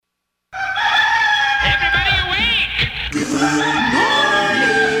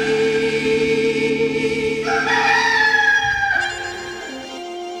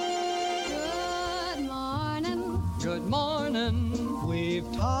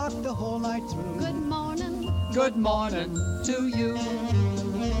rock the whole night through. Good morning To you.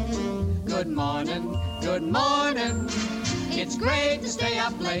 Good morning. It's great to stay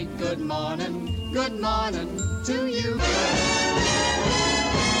up late. Good morning to you.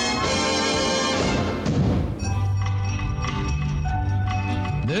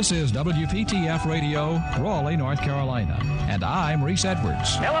 This is WPTF Radio, Raleigh, North Carolina, and I'm Reese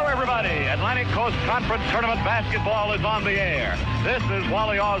Edwards. Hello, everybody. Atlantic Coast Conference Tournament basketball is on the air. This is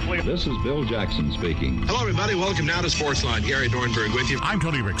Wally Osley. This is Bill Jackson speaking. Hello, everybody. Welcome now to Sportsline. Gary Dornberg with you. I'm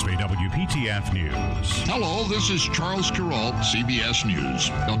Tony Rixby, WPTF News. Hello, this is Charles Carroll, CBS News,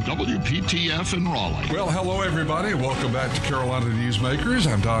 on WPTF in Raleigh. Well, hello, everybody. Welcome back to Carolina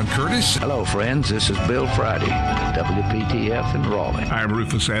Newsmakers. I'm Don Curtis. Hello, friends. This is Bill Friday, WPTF in Raleigh. I'm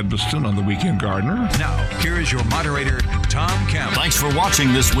Rufus Adbiston on The Weekend Gardener. Now, here is your moderator, Tom Campbell. Thanks for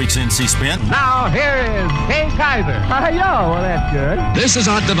watching this week's NC Spin. Now, here is Kay Kaiser. Well, that's good. This is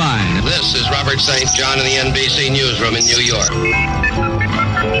Art Divine. This is Robert St. John in the NBC Newsroom in New York.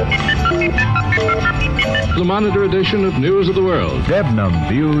 The Monitor edition of News of the World. Debnam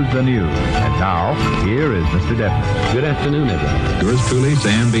views the news. And now, here is Mr. Debnam. Good afternoon, everyone. Yours truly,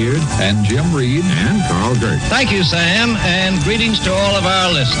 Sam Beard, and Jim Reed, and Carl Gert. Thank you, Sam, and greetings to all of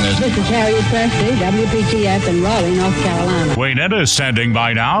our listeners. This is Harriet Presley, WPTF in Raleigh, North Carolina. Wayne Etta is standing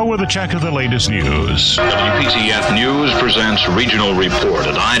by now with a check of the latest news. WPTF News presents Regional Report,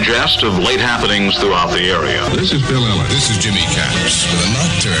 a digest of late happenings throughout the area. This is Bill Ellis. This is Jimmy Caps. For the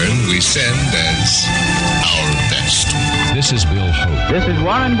nocturne, we send as our best. This is Bill Hope. This is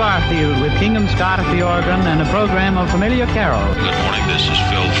Warren Barfield with Kingham Scott at the organ and a program of familiar carols. Good morning, this is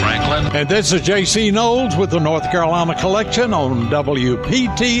Phil Franklin. And this is J.C. Knowles with the North Carolina Collection on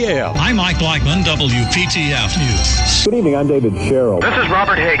WPTF. I'm Mike Blackman, WPTF News. Good evening, I'm David Sherrill. This is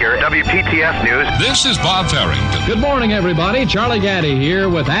Robert Hager, WPTF News. This is Bob Farrington. Good morning, everybody. Charlie Gaddy here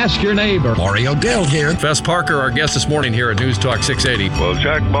with Ask Your Neighbor. Mario Dell here. Fess Parker, our guest this morning here at News Talk 680. Well,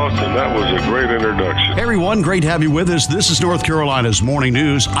 Jack Boston, that was a great introduction. Hey, everyone, great to have you with us. This is North Carolina's Morning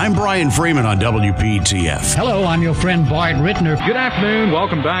News. I'm Brian Freeman on WPTF. Hello, I'm your friend Boyd Rittner. Good afternoon.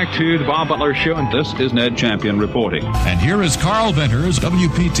 Welcome back to the Bob Butler Show, and this is Ned Champion reporting. And here is Carl Venters.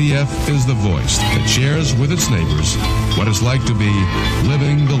 WPTF is the voice that shares with its neighbors what it's like to be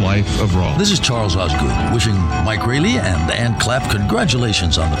living the life of Raleigh. This is Charles Osgood, wishing Mike Raley and Ann Clapp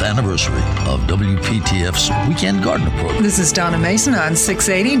congratulations on the anniversary of WPTF's Weekend Gardener program. This is Donna Mason on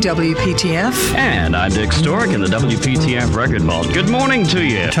 680 WPTF. And I'm Dick Stork in the WPTF Record Vault. Good morning to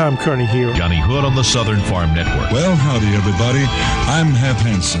you. Tom Kearney here. Johnny Hood on the Southern Farm Network. Well, howdy, everybody. I'm Hap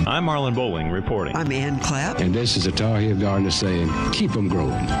Henson. I'm Marlon Bowling reporting. I'm Ann Clapp. And this is a Tar Heel Gardener saying, keep them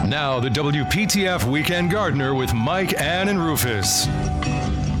growing. Now, the WPTF Weekend Gardener with Mike, Ann, and Rufus.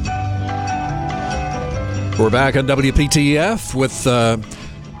 We're back on WPTF with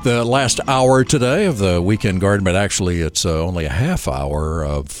the last hour today of the Weekend Garden, but actually it's only a half hour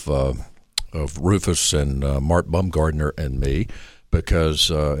of Rufus and Mart Bumgarner and me, because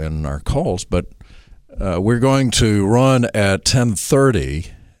in our calls. But we're going to run at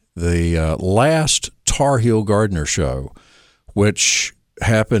 10:30 the last Tar Heel Gardener show, which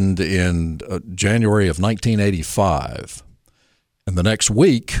happened in January of 1985. And the next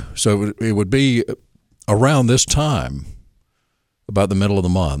week, so it would be around this time, about the middle of the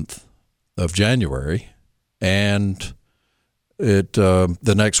month of January, and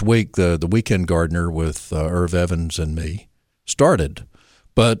the next week, the Weekend Gardener with Irv Evans and me started.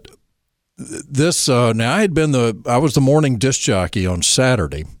 But this now I was the morning disc jockey on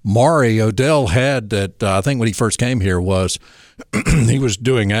Saturday. Maury Odell had that. I think when he first came here was he was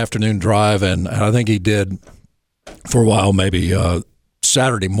doing afternoon drive, and I think he did for a while maybe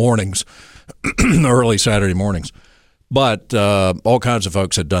Saturday mornings, early Saturday mornings. But all kinds of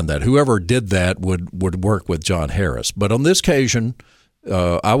folks had done that. Whoever did that would work with John Harris. But on this occasion,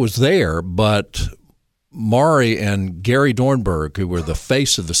 I was there, but Maury and Gary Dornberg, who were the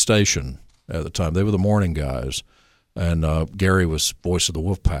face of the station at the time, they were the morning guys, and Gary was voice of the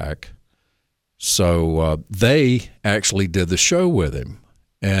Wolfpack. So they actually did the show with him.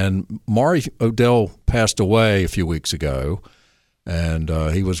 And Maury Odell passed away a few weeks ago, and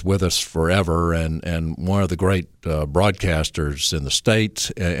he was with us forever, and one of the great broadcasters in the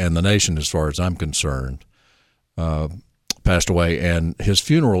state and the nation, as far as I'm concerned, passed away, and his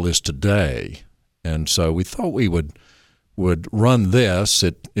funeral is today. And so we thought we would run this.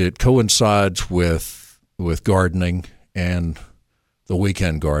 It coincides with gardening and the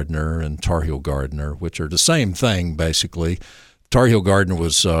Weekend Gardener and Tar Heel Gardener, which are the same thing basically. Tar Heel Gardener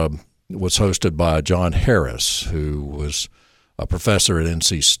was hosted by John Harris, who was a professor at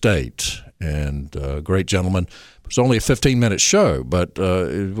NC State, great gentleman. It was only a 15-minute show, but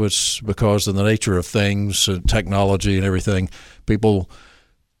it was because of the nature of things, technology and everything. People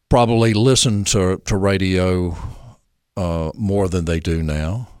probably listen to radio more than they do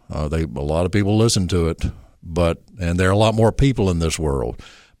now. A lot of people listen to it, and there are a lot more people in this world.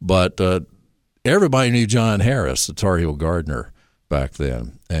 But everybody knew John Harris, the Tar Heel gardener, back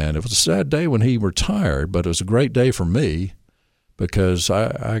then. And it was a sad day when he retired, but it was a great day for me because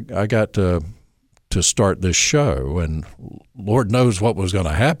I got to start this show, and Lord knows what was going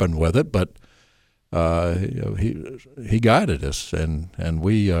to happen with it, but he guided us, and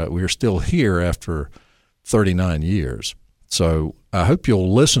we are still here after 39 years. So I hope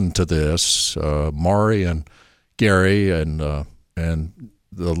you'll listen to this, Maury and Gary and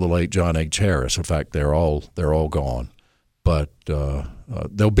the late John H. Harris. In fact, they're all gone, but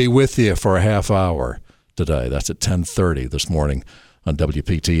they'll be with you for a half hour today. That's at 10:30 this morning on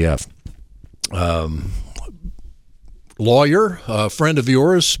WPTF. Lawyer, a friend of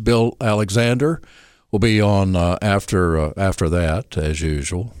yours, Bill Alexander, will be on after that, as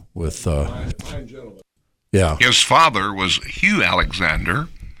usual. With yeah, his father was Hugh Alexander,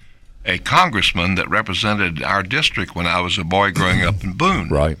 a congressman that represented our district when I was a boy growing up in Boone.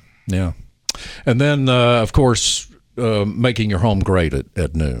 Right. Yeah, and then of course making your home great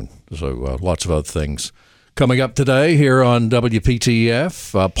at noon. So lots of other things coming up today here on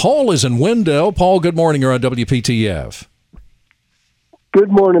WPTF. Paul is in Wendell. Paul, good morning. You're on WPTF. Good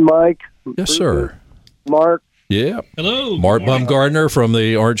morning, Mike. Yes, sir. Mark. Yeah. Hello. Mart Bumgarner from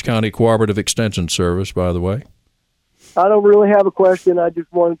the Orange County Cooperative Extension Service, by the way. I don't really have a question. I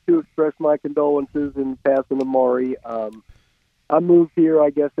just wanted to express my condolences in passing of Maury. I moved here, I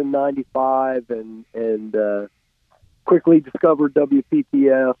guess, in '95 and quickly discovered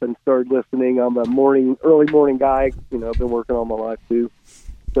WPTF and started listening. I'm a early morning guy. I've been working all my life too.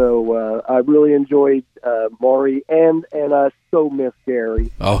 So I really enjoyed Maury, and I so miss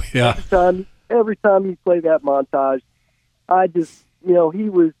Gary. Oh yeah. Every time you play that montage, I just he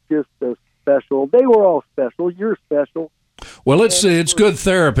was just a special. They were all special. You're special. Well, it's good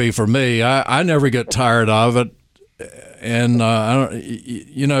therapy for me. I never get tired of it, and I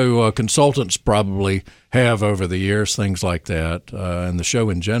don't. Consultants probably have over the years things like that, and the show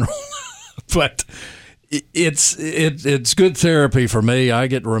in general. But it's good therapy for me. I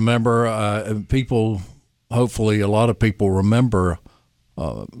get to remember people. Hopefully, a lot of people remember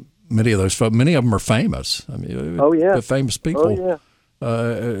many of those. Many of them are famous. I mean, the famous people. Oh yeah.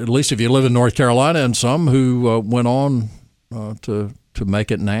 At least if you live in North Carolina, and some who went on to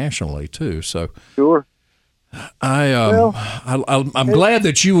make it nationally too. So sure. I'm glad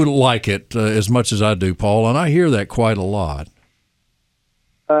that you would like it as much as I do, Paul, and I hear that quite a lot.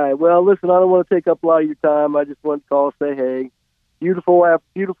 All right. Well, listen, I don't want to take up a lot of your time. I just want to call and say, hey, beautiful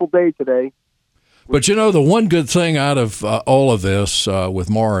day today. But the one good thing out of all of this with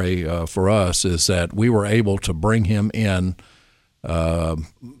Maury for us is that we were able to bring him in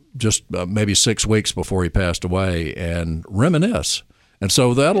just maybe 6 weeks before he passed away and reminisce. And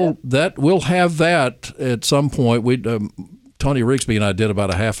so we'll have that at some point. Tony Rigsby and I did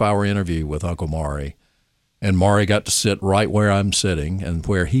about a half-hour interview with Uncle Maury, and Maury got to sit right where I'm sitting and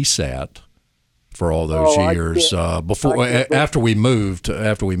where he sat for all those years after we moved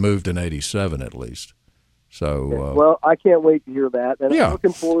in '87 at least. So well, I can't wait to hear that, and I'm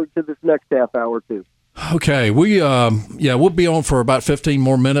looking forward to this next half hour too. Okay, we'll be on for about 15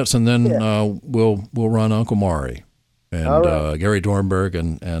 more minutes, and then we'll run Uncle Maury and Gary Dornberg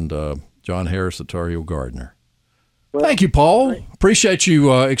and John Harris, the Tar Heel gardener. Well, thank you, Paul. Great. Appreciate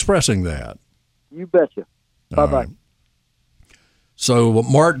you expressing that. You betcha. Bye bye. Right. So,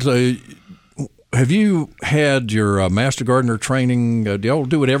 Mart, have you had your Master Gardener training? Do y'all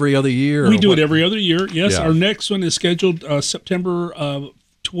do it every other year? We do it every other year. Yes, our next one is scheduled September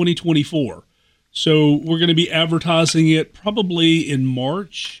 2024. So we're going to be advertising it probably in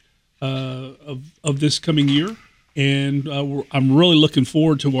March of this coming year. And I'm really looking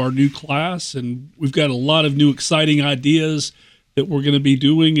forward to our new class. And we've got a lot of new exciting ideas that we're going to be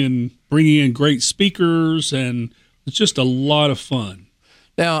doing and bringing in great speakers. And it's just a lot of fun.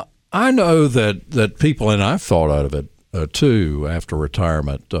 Now, I know that people, and I've thought out of it too after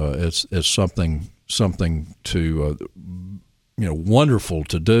retirement, it's something to, wonderful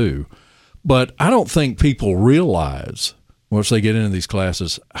to do. But I don't think people realize once they get into these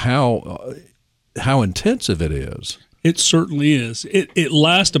classes how intensive it is. It certainly is. It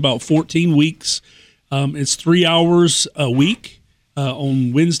lasts about 14 weeks. It's 3 hours a week.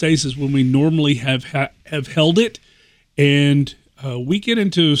 On Wednesdays is when we normally have held it, and we get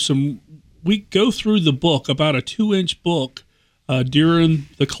into we go through the book, about a 2-inch book, during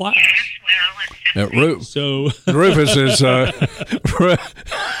the class. So Rufus is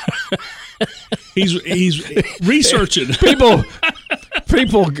he's researching. People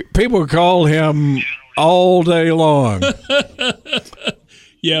call him all day long.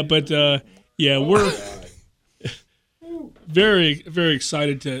 Yeah, but we're very, very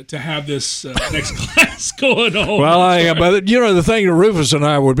excited to have this next class going on. Well, I am, but the thing that Rufus and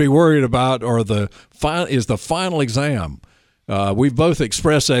I would be worried about is the final exam. We've both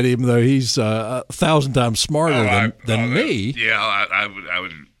expressed that, even though he's 1,000 times smarter than me. Yeah, I would.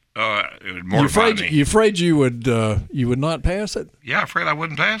 It would mortify me. You afraid you would not pass it? Yeah, I'm afraid I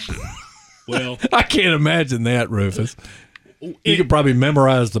wouldn't pass it. Well, I can't imagine that, Rufus. You could probably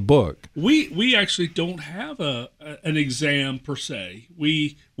memorize the book. We actually don't have an exam per se.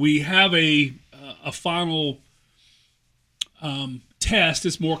 We have a final test.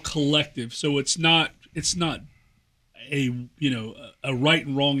 It's more collective, so it's not a right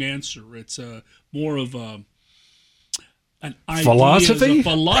and wrong answer. It's more of an philosophy.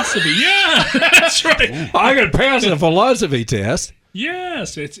 Philosophy, yeah, that's right. I could pass a philosophy test.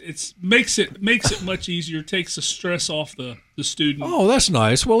 Yes, it makes it much easier. Takes the stress off the student. Oh, that's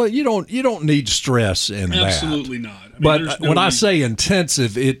nice. Well, you don't need stress in that. Absolutely not. I mean, but when I say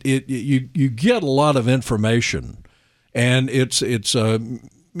intensive, you get a lot of information, and it's a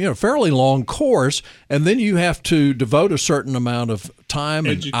fairly long course, and then you have to devote a certain amount of time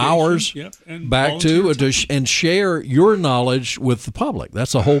and hours and back to and share your knowledge with the public.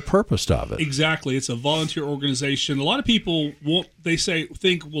 That's the whole purpose of it. Exactly. It's a volunteer organization. A lot of people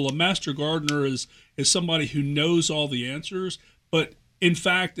think, well, a master gardener is somebody who knows all the answers, but in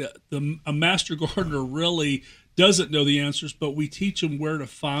fact, a master gardener really doesn't know the answers, but we teach them where to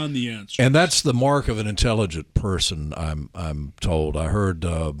find the answers. And that's the mark of an intelligent person, I'm told. I heard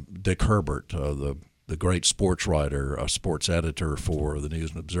Dick Herbert, the great sports writer, sports editor for the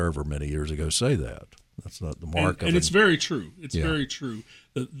News and Observer many years ago, say that. That's not the mark and it's very true. It's very true.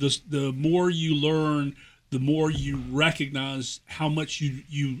 The more you learn, the more you recognize how much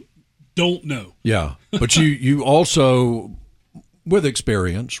you don't know. Yeah, but you also, with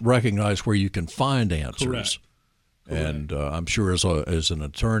experience, recognize where you can find answers. Correct. And I'm sure as an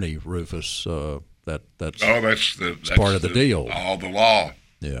attorney, Rufus, that's part of the deal. All the law.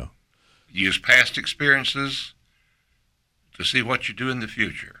 Yeah. Use past experiences to see what you do in the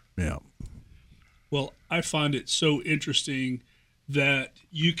future. Yeah. Well, I find it so interesting that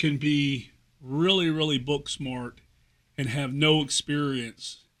you can be really, really book smart and have no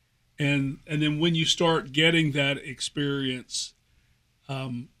experience, and then when you start getting that experience,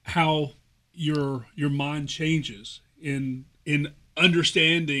 how your mind changes in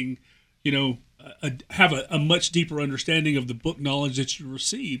understanding, have a much deeper understanding of the book knowledge that you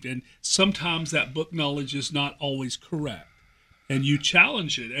received. And sometimes that book knowledge is not always correct, and you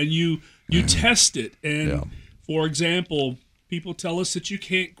challenge it and you test it. And for example, people tell us that you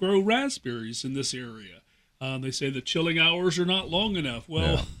can't grow raspberries in this area. They say the chilling hours are not long enough.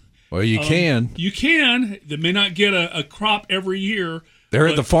 Well, you can. You can. They may not get a crop every year. They're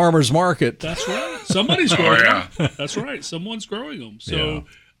at the farmer's market. That's right. Somebody's growing them. That's right. Someone's growing them. So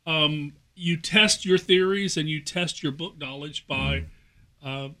you test your theories and you test your book knowledge by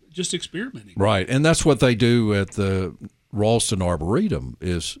just experimenting. Right. And that's what they do at the Ralston Arboretum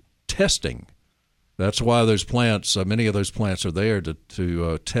is testing. That's why those plants, many of those plants are there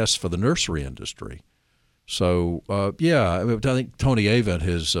to test for the nursery industry. So, I think Tony Avent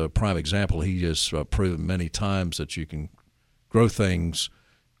is a prime example. He has proven many times that you can grow things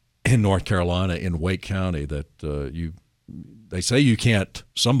in North Carolina, in Wake County, that they say you can't,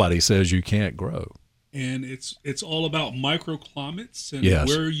 somebody says you can't grow. And it's all about microclimates and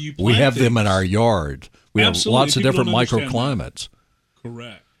where you plant we have things. them in our yard. We Absolutely. have lots of People different microclimates.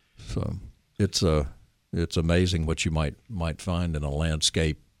 Correct. So it's amazing what you might find in a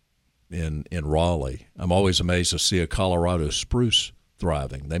landscape in Raleigh. I'm always amazed to see a Colorado spruce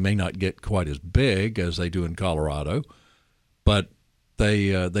thriving. They may not get quite as big as they do in Colorado, but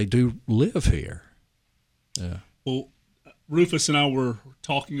they do live here. Yeah. Well, Rufus and I were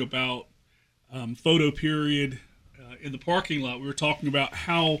talking about photo period in the parking lot. We were talking about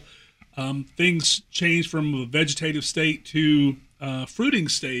how things change from a vegetative state to fruiting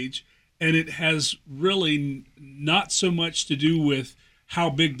stage, and it has really not so much to do with how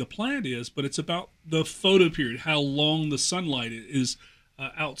big the plant is, but it's about the photo period, how long the sunlight is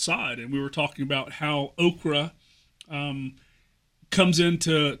outside. And we were talking about how okra comes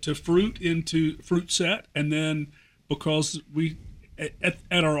into fruit set, and then because we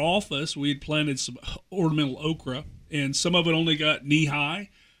at our office we had planted some ornamental okra, and some of it only got knee high,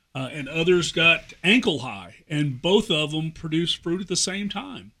 and others got ankle high, and both of them produced fruit at the same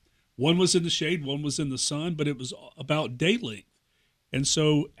time. One was in the shade, one was in the sun, but it was about day length. And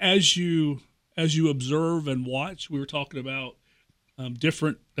so as you observe and watch, we were talking about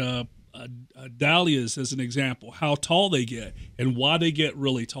different dahlias as an example, how tall they get and why they get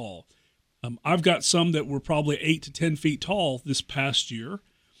really tall. I've got some that were probably 8 to 10 feet tall this past year,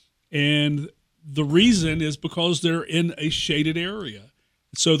 and the reason is because they're in a shaded area,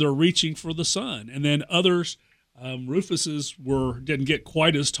 so they're reaching for the sun. And then others, Rufus's didn't get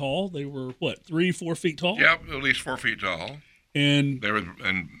quite as tall. They were 3-4 feet tall. Yep, at least 4 feet tall. And they were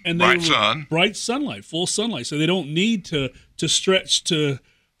in bright sunlight, full sunlight. So they don't need to stretch to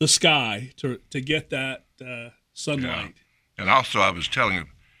the sky to get that sunlight. Yeah. And also, I was telling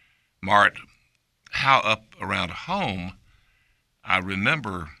Mart how up around home, I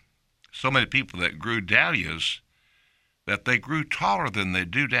remember so many people that grew dahlias that they grew taller than they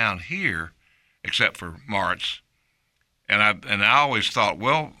do down here, except for Mart's. And I always thought,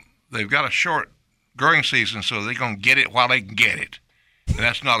 well, they've got a short growing season, so they're going to get it while they can get it. And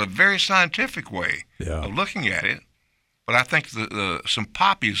that's not a very scientific way of looking at it. But I think some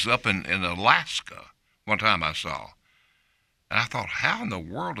poppies up in Alaska one time I saw. And I thought, how in the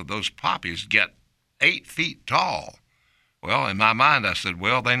world did those poppies get 8 feet tall? Well, in my mind, I said,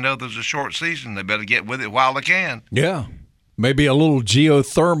 well, they know there's a short season. They better get with it while they can. Yeah. Maybe a little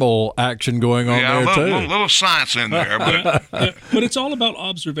geothermal action going on there, too. A little science in there. But it's all about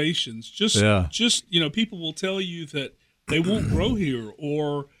observations. Just people will tell you that they won't grow here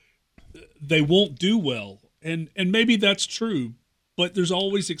or they won't do well. And maybe that's true, but there's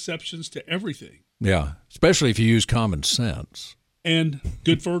always exceptions to everything. Yeah, especially if you use common sense. And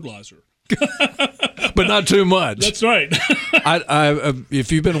good fertilizer. But not too much. That's right.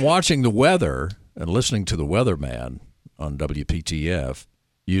 If you've been watching the weather and listening to the weatherman on WPTF,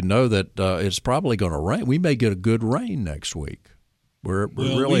 you know that it's probably going to rain. We may get a good rain next week. We're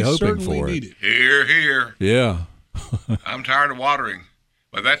really hoping for it. Here. Yeah. I'm tired of watering.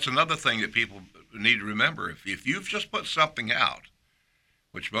 But that's another thing that people need to remember. If you've just put something out,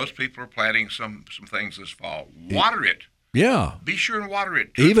 which most people are planting some things this fall, water it. Yeah. Be sure and water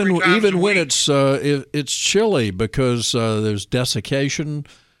it. Even when it's chilly, because there's desiccation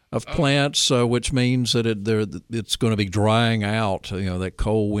of plants, which means that it's going to be drying out. That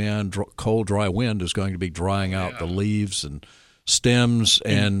cold, dry wind is going to be drying out the leaves and stems,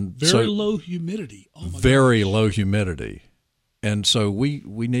 and very low humidity. Oh my very low humidity. And so we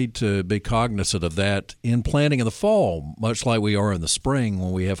need to be cognizant of that in planting in the fall, much like we are in the spring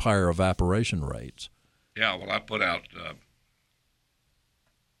when we have higher evaporation rates. Yeah, well, I put out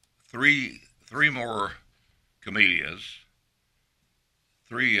three more camellias,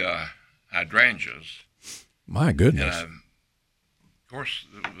 3 hydrangeas. My goodness. And of course,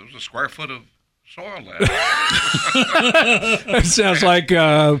 there was a square foot of soil left.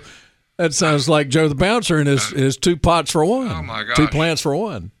 That sounds like Joe the Bouncer and his 2 pots for one. Oh, my gosh. 2 plants for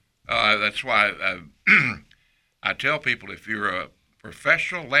one. That's why I tell people, if you're a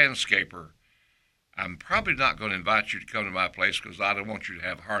professional landscaper, I'm probably not going to invite you to come to my place because I don't want you to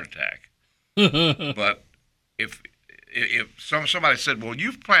have a heart attack. But if somebody said, well,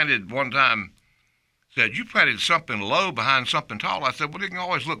 you planted something low behind something tall, I said, well, you can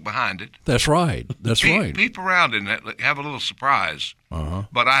always look behind it. That's right. Right. Peep around and have a little surprise. Uh-huh.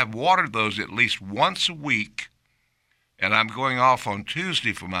 But I've watered those at least once a week, and I'm going off on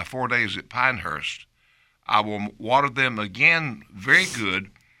Tuesday for my 4 days at Pinehurst. I will water them again very good,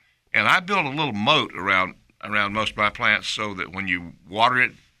 and I build a little moat around most of my plants so that when you water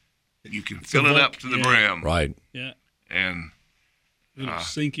it, you can fill it up to the brim. Right. Yeah. And it'll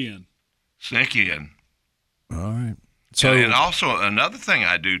sink in. All right. So, and also another thing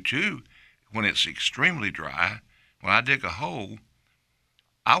I do too, when it's extremely dry, when I dig a hole,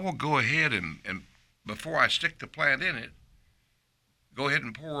 I will go ahead and before I stick the plant in it, go ahead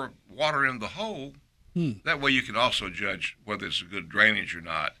and pour water in the hole. That way you can also judge whether it's a good drainage or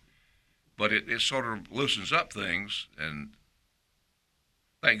not. But it sort of loosens up things, and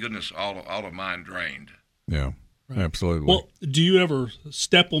thank goodness all of mine drained. Yeah. Right. Absolutely. Well, do you ever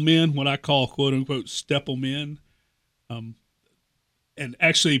step them in, what I call, quote unquote, step them in, and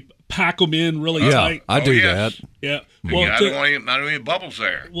actually pack them in really tight? I do that. Yeah. Well, I don't want any bubbles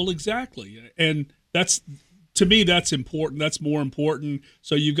there. Well, exactly. And to me, that's important. That's more important.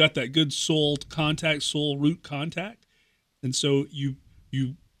 So you've got that good soil root contact. And so you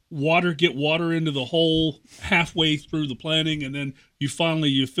get water into the hole halfway through the planting, and then you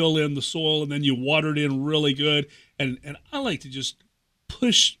fill in the soil, and then you water it in really good. And I like to just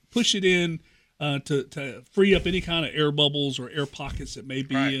push it in to free up any kind of air bubbles or air pockets that may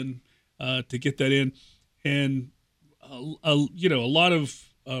be in to get that in. And a lot of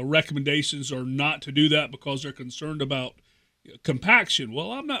recommendations are not to do that because they're concerned about compaction.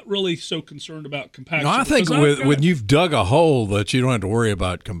 Well, I'm not really so concerned about compaction. No, I think when you've dug a hole that you don't have to worry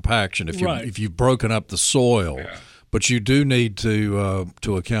about compaction if you've broken up the soil, but you do need to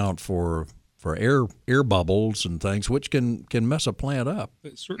account for air bubbles and things, which can mess a plant up.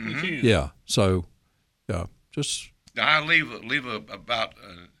 It certainly can. Yeah. So, just I leave about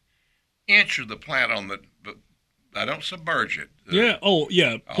an inch of the plant on but I don't submerge it. Plant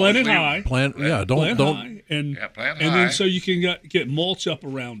it high. Plant high, and plant high. And then so you can get mulch up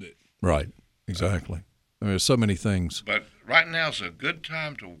around it. Right. Exactly. I mean, there's so many things. But right now is a good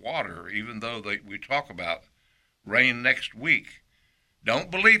time to water, even though we talk about rain next week. Don't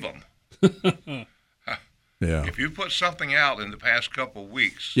believe them. Yeah. If you put something out in the past couple of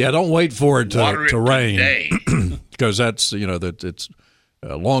weeks, don't wait for it to rain, because that's it's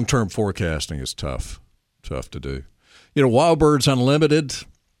long-term forecasting is tough to do. Wild Birds Unlimited,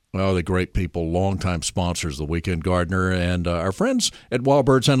 the great people, longtime sponsors of the Weekend Gardener, and our friends at Wild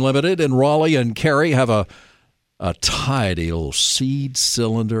Birds Unlimited in Raleigh and Cary have a tidy little seed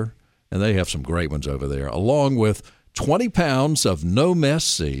cylinder, and they have some great ones over there, along with 20 pounds of no-mess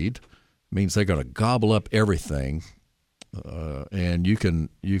seed. Means they're going to gobble up everything, and you can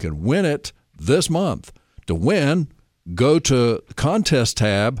win it this month. To win, go to the contest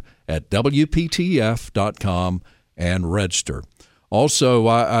tab at WPTF.com and register. Also,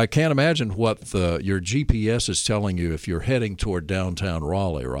 I can't imagine what your GPS is telling you if you're heading toward downtown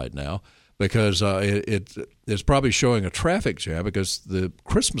Raleigh right now, because it's probably showing a traffic jam because the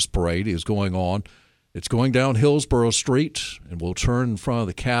Christmas parade is going on. It's going down Hillsborough Street, and we'll turn in front of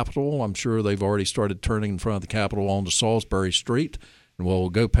the Capitol. I'm sure they've already started turning in front of the Capitol onto Salisbury Street, and we'll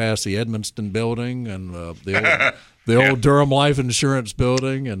go past the Edmonston Building and the old Durham Life Insurance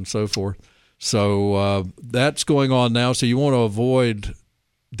Building and so forth. So that's going on now. So you want to avoid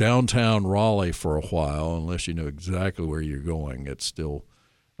downtown Raleigh for a while unless you know exactly where you're going. It's still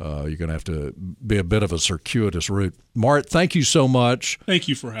you're going to have to be a bit of a circuitous route. Mart, thank you so much. Thank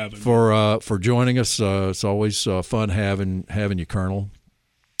you for having me. For joining us. It's always fun having you, Colonel.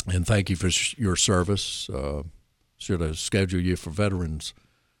 And thank you for your service. Should have scheduled you for Veterans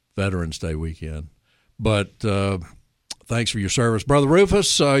Day weekend. But thanks for your service. Brother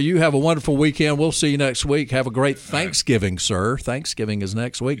Rufus, you have a wonderful weekend. We'll see you next week. Have a great Thanksgiving, sir. Thanksgiving is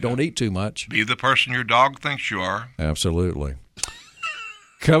next week. Don't eat too much. Be the person your dog thinks you are. Absolutely.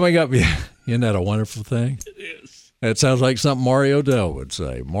 Coming up, isn't that a wonderful thing? It is. It sounds like something Mario Dell would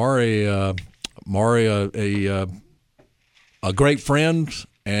say. Maury, a great friend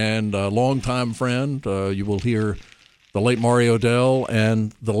and a longtime friend. You will hear the late Mario Dell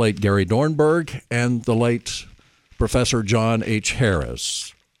and the late Gary Dornberg and the late Professor John H.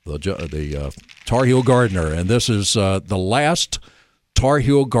 Harris, the Tar Heel Gardener. And this is the last Tar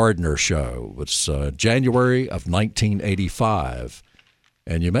Heel Gardener show. It's January of 1985.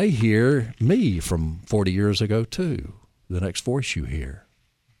 And you may hear me from 40 years ago, too, the next voice you hear.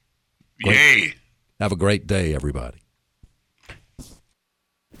 Yay! Have a great day, everybody.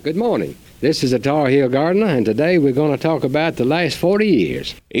 Good morning. This is a Tar Heel Gardener, and today we're going to talk about the last 40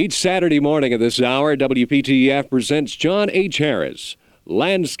 years. Each Saturday morning at this hour, WPTF presents John H. Harris,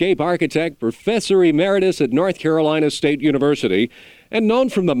 landscape architect, professor emeritus at North Carolina State University, and known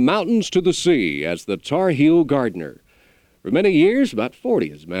from the mountains to the sea as the Tar Heel Gardener. For many years, about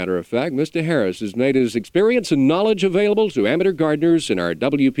 40 as a matter of fact, Mr. Harris has made his experience and knowledge available to amateur gardeners in our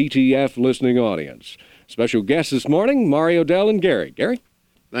WPTF listening audience. Special guests this morning, Mario Dell and Gary. Gary?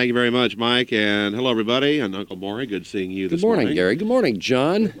 Thank you very much, Mike, and hello, everybody, and Uncle Maury. Good seeing you this morning. Good morning, Gary. Good morning,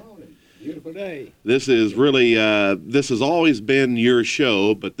 John. Good morning. Beautiful day. This is really, this has always been your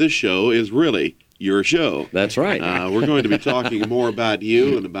show, but this show is really your show. That's right. We're going to be talking more about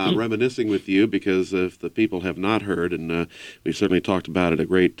you and about reminiscing with you, because if the people have not heard, and we've certainly talked about it a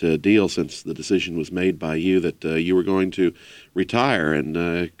great deal since the decision was made by you that you were going to retire, and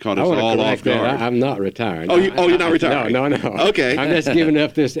caught us all off guard. I'm not retiring. Oh, you're not retiring? No. Okay. I'm just giving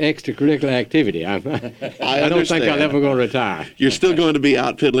up this extracurricular activity. I don't think I'll ever go retire. You're still going to be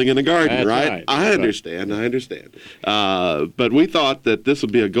out piddling in the garden, That's right? I understand. But we thought that this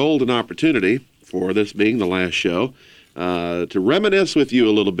would be a golden opportunity, for this being the last show, to reminisce with you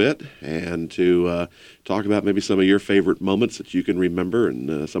a little bit and to talk about maybe some of your favorite moments that you can remember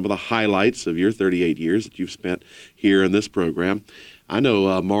and some of the highlights of your 38 years that you've spent here in this program. I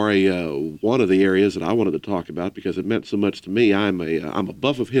know, Maury, one of the areas that I wanted to talk about because it meant so much to me, I'm a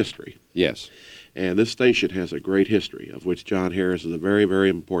buff of history. Yes. And this station has a great history, of which John Harris is a very, very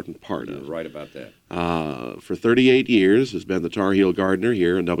important part of. Right about that. For 38 years has been the Tar Heel Gardener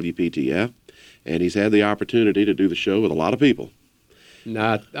here in WPTF. And he's had the opportunity to do the show with a lot of people.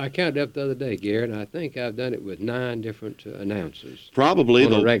 No, I counted up the other day, Gary, and I think I've done it with 9 different announcers. Probably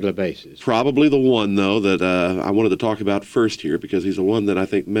on a regular basis. Probably the one, though, that I wanted to talk about first here, because he's the one that I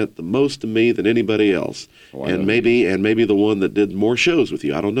think meant the most to me than anybody else. And maybe the one that did more shows with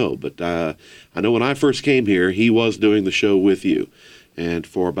you. I don't know. But I know when I first came here, he was doing the show with you. And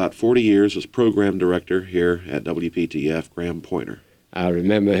for about 40 years as program director here at WPTF, Graham Pointer. I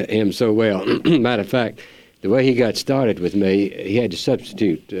remember him so well. Matter of fact, the way he got started with me, he had to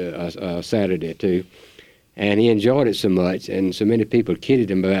substitute a Saturday or two, and he enjoyed it so much, and so many people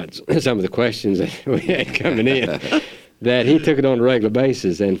kidded him about some of the questions that we had coming in, that he took it on a regular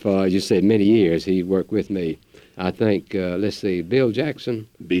basis, and for, as you said, many years he worked with me. I think, let's see, Bill Jackson.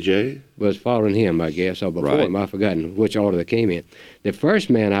 BJ? Was following him, I guess, or before him. I've forgotten which order they came in. The first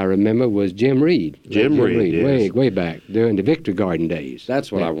man I remember was Jim Reed. Jim Reed, yes. way back, during the Victory Garden days.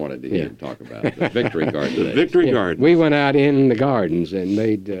 That's what I wanted to hear you talk about, the Victory Garden days. Victory Garden. We went out in the gardens and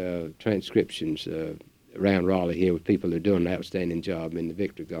made transcriptions around Raleigh here with people who are doing an outstanding job in the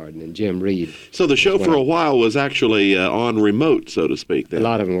Victory Garden, and Jim Reed. So the show for a while was actually on remote, so to speak. Then. A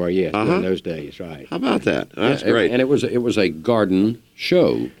lot of them were, yes, in those days, right. How about that? That's great. And it was a garden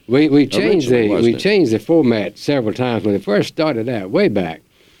show. We changed the format several times. When it first started out, way back,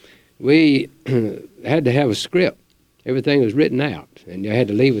 we had to have a script. Everything was written out, and you had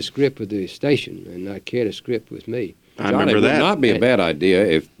to leave a script with the station, and I carried a script with me. I remember that. It would not be a bad idea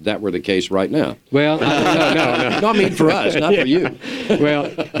if that were the case right now. Well, no. I mean for us, not for you.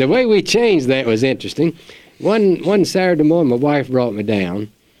 Well, the way we changed that was interesting. One Saturday morning, my wife brought me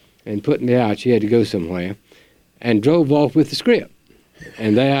down and put me out. She had to go somewhere, and drove off with the script.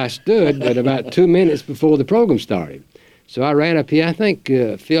 And there I stood at about 2 minutes before the program started. So I ran up here. I think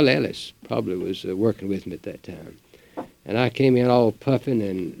Phil Ellis probably was working with me at that time. And I came in all puffing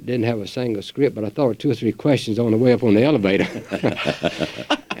and didn't have a single script, but I thought of 2 or 3 questions on the way up on the elevator.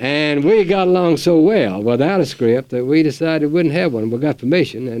 And we got along so well without a script that we decided we wouldn't have one. We got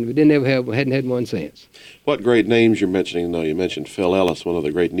permission, and we hadn't had one since. What great names you're mentioning, though. You mentioned Phil Ellis, one of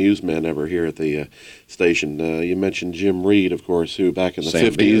the great newsmen ever here at the station. You mentioned Jim Reed, of course, who back in the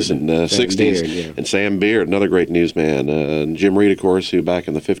 50s and 60s. Beard, yeah. And Sam Beard, another great newsman. And Jim Reed, of course, who back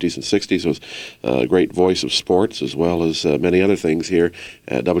in the 50s and 60s was a great voice of sports, as well as many other things here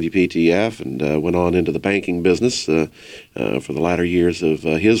at WPTF, and went on into the banking business for the latter years of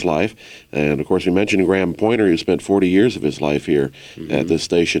his life. And, of course, we mentioned Graham Pointer, who spent 40 years of his life here at this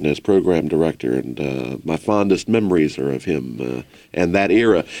station as program director. And my fondest memories are of him and that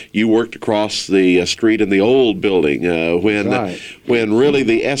era. You worked across the street in the old building when really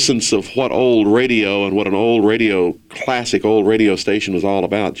the essence of what old radio and what an classic old radio station was all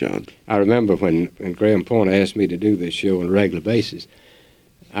about, John. I remember when Graham Pointer asked me to do this show on a regular basis.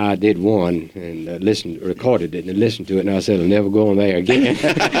 I did one and recorded it and listened to it, and I said, I'll never go on there again.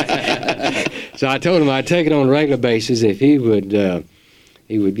 So I told him I'd take it on a regular basis if he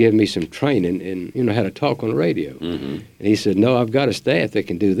would give me some training in how to talk on the radio. Mm-hmm. And he said, no, I've got a staff that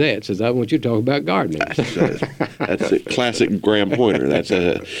can do that. Says, I want you to talk about gardening. That's a classic Graham Pointer. That's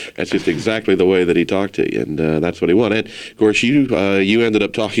just exactly the way that he talked to you, and that's what he wanted. Of course, you ended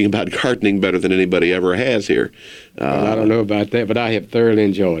up talking about gardening better than anybody ever has here. Well, I don't know about that, but I have thoroughly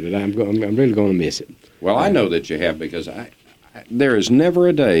enjoyed it. I'm really going to miss it. Well, I know that you have, because there is never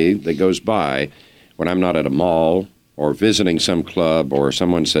a day that goes by when I'm not at a mall or visiting some club, or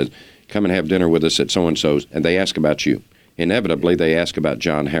someone says, come and have dinner with us at so-and-so's, and they ask about you. Inevitably, they ask about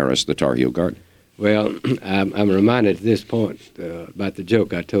John Harris, the Tar Heel Gardener. Well, I'm reminded at this point about the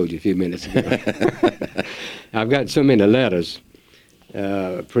joke I told you a few minutes ago. I've got so many letters,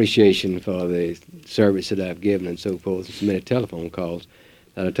 appreciation for the service that I've given and so forth, and so many telephone calls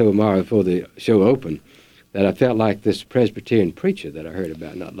that I told Mara before the show opened, that I felt like this Presbyterian preacher that I heard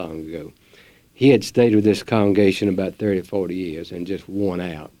about not long ago. He had stayed with this congregation about 30, 40 years and just worn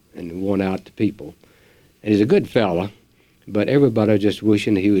out to people. And he's a good fella, but everybody was just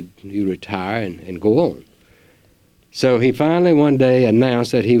wishing he would retire and go on. So he finally one day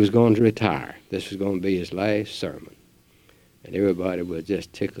announced that he was going to retire. This was going to be his last sermon. And everybody was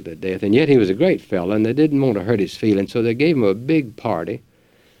just tickled to death. And yet he was a great fella, and they didn't want to hurt his feelings, so they gave him a big party,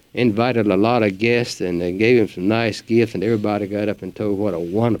 invited a lot of guests, and they gave him some nice gifts, and everybody got up and told what a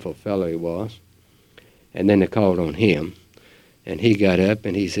wonderful fellow he was. And then they called on him, and he got up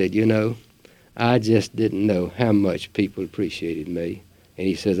and he said, I just didn't know how much people appreciated me. And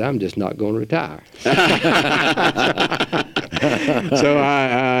he says, I'm just not going to retire. So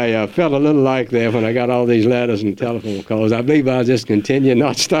I felt a little like that when I got all these letters and telephone calls. I believe I'll just continue,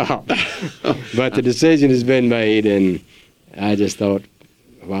 not stop. But the decision has been made, and I just thought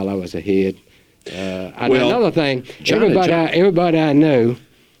while I was ahead, Another thing, everybody I know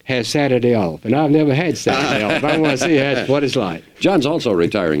has Saturday off, and I've never had Saturday off. I want to see what it's like. John's also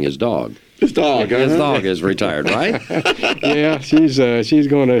retiring his dog. His dog. His dog is retired, right? Yeah, she's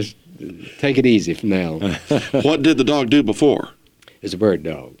going to take it easy from now on. What did the dog do before? It's a bird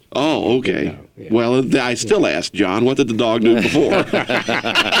dog. Oh, okay. Well, I still ask John, what did the dog do before?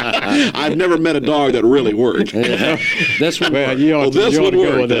 I've never met a dog that really worked. This one. Well, you ought to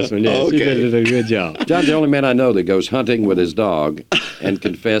go with this one. Yes, you did a good job. John's the only man I know that goes hunting with his dog and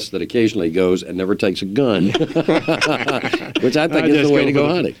confess that occasionally he goes and never takes a gun, which I think is the way to go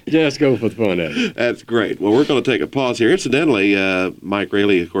hunting. Just go for the fun of it. That's great. Well, we're going to take a pause here. Incidentally, Mike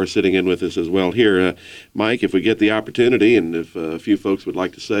Raley, of course, sitting in with us as well here. Mike, if we get the opportunity, and if a few folks would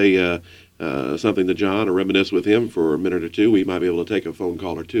like to say something to John or reminisce with him for a minute or two, we might be able to take a phone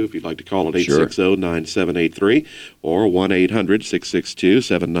call or two if you'd like to call at 860-9783 or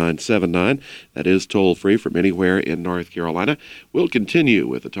 1-800-662-7979. That is toll-free from anywhere in North Carolina. We'll continue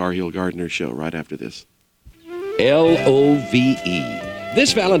with the Tar Heel Gardener Show right after this. L-O-V-E.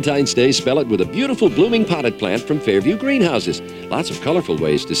 This Valentine's Day, spell it with a beautiful blooming potted plant from Fairview Greenhouses. Lots of colorful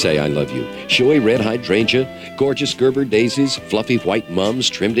ways to say I love you. Showy red hydrangea, gorgeous Gerber daisies, fluffy white mums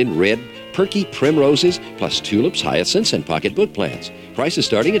trimmed in red, perky primroses, plus tulips, hyacinths, and pocketbook plants. Prices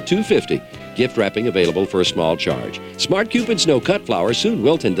starting at $2.50. Gift wrapping available for a small charge. Smart Cupid's no-cut flowers soon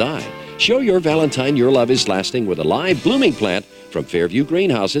wilt and die. Show your Valentine your love is lasting with a live blooming plant from Fairview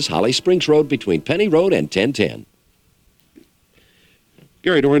Greenhouses, Holly Springs Road between Penny Road and 1010.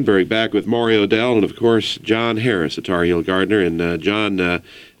 Gary Dornberg back with Maury O'Dell and, of course, John Harris, the Tar Heel Gardener. And, John,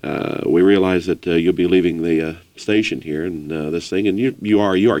 we realize that you'll be leaving the station here and this thing, and you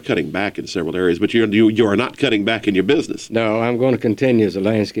are cutting back in several areas, but you are not cutting back in your business. No, I'm going to continue as a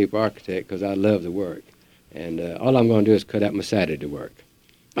landscape architect because I love the work. And all I'm going to do is cut out my Saturday work.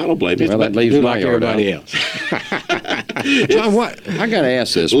 I don't blame you. Well, that leaves my yard everybody else. John, what I got to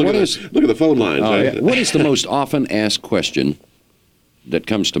ask this. Look at the phone lines. What is the most often asked question that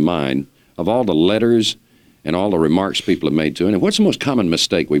comes to mind of all the letters and all the remarks people have made to it? And what's the most common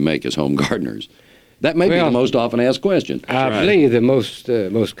mistake we make as home gardeners? That may be the most often asked question. I believe the most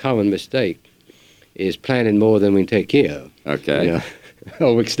common mistake is planting more than we can take care of. Okay.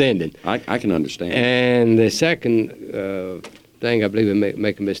 Overextending. I can understand. And the second thing I believe we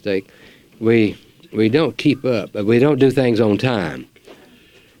make a mistake, we don't keep up, but we don't do things on time.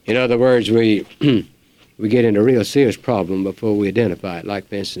 In other words, we get in a real serious problem before we identify it, like,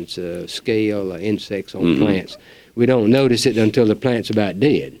 for instance, scale or insects on plants. We don't notice it until the plant's about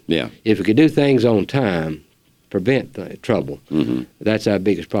dead. Yeah. If we could do things on time, prevent trouble, that's our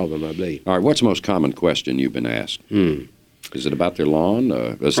biggest problem, I believe. All right, what's the most common question you've been asked? Is it about their lawn?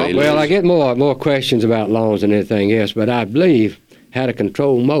 Well, I get more questions about lawns than anything else, but I believe how to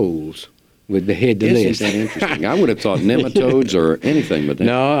control moles would head the list. Isn't that interesting? I would have thought nematodes or anything but that.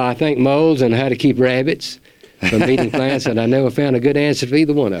 No, I think moles and how to keep rabbits from eating plants, and I never found a good answer for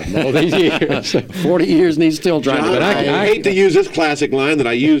either one of them all these years. 40 years and he's still trying to. I hate to use this classic line that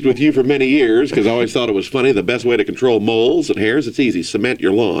I used with you for many years because I always thought it was funny. The best way to control moles and hairs, it's easy. Cement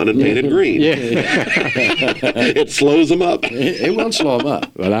your lawn and paint it green. It slows them up. It won't slow them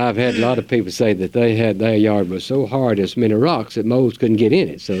up. Well, I've had a lot of people say that they had their yard was so hard as many rocks that moles couldn't get in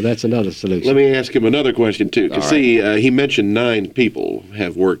it, so that's another solution. Let me ask him another question, too. Because, he mentioned 9 people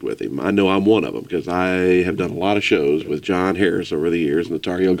have worked with him. I know I'm one of them because I have done a lot of shows with John Harris over the years in the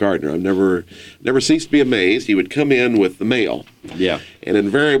Tar Heel Gardener. I've never ceased to be amazed. He would come in with the mail. Yeah. And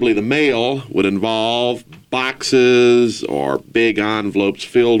invariably the mail would involve boxes or big envelopes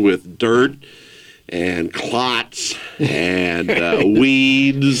filled with dirt and clots and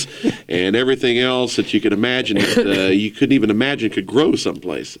weeds and everything else that you could imagine that you couldn't even imagine could grow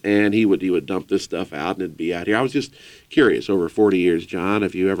someplace. And he would dump this stuff out and it'd be out here. I was just curious, over 40 years, John,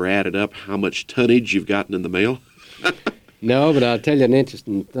 have you ever added up how much tonnage you've gotten in the mail? No, but I'll tell you an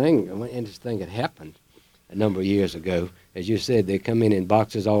interesting thing. One interesting thing that happened a number of years ago. As you said, they come in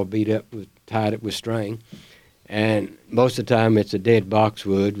boxes all beat up, tied up with string. And most of the time it's a dead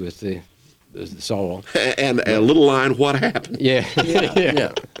boxwood with the soil. And a little line, what happened? Yeah.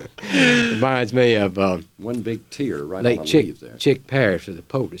 Reminds me of one big tear right late on the leaves there. Chick Parrish was a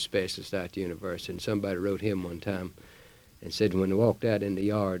poultry specialist at the university, and somebody wrote him one time and said when they walked out in the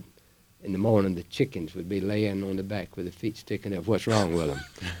yard in the morning, the chickens would be laying on the back with their feet sticking up. What's wrong with them?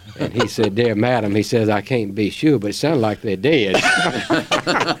 And he said, "Dear madam," he says, "I can't be sure, but it sounds like they're dead."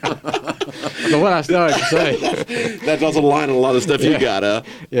 But what I started to say... that doesn't line on a lot of stuff you got, huh?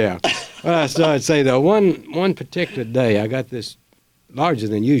 Yeah. What I started to say, though, one particular day, I got this larger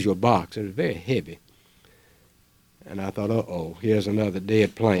than usual box. It was very heavy. And I thought, uh-oh, here's another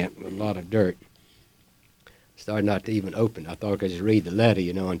dead plant with a lot of dirt. started not to even open. I thought I could just read the letter,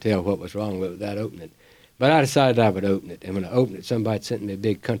 and tell what was wrong with it without opening it. But I decided I would open it, and when I opened it, somebody sent me a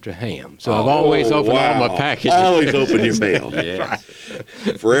big country ham. So I've always opened all my packages. Always open your mail. Yes.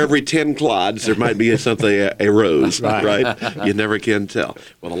 For every 10 clods, there might be something, a rose, right? You never can tell.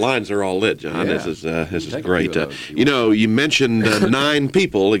 Well, the lines are all lit, John. Yeah. This is great. You mentioned 9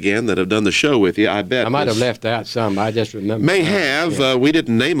 people, again, that have done the show with you. I bet. I might have left out some. I just remember. May have. Yeah. We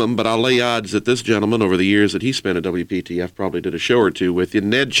didn't name them, but I'll lay odds that this gentleman, over the years that he spent at WPTF, probably did a show or two with you.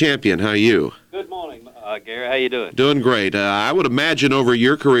 Ned Champion, how are you? Good morning, Gary. How you doing? Doing great. I would imagine over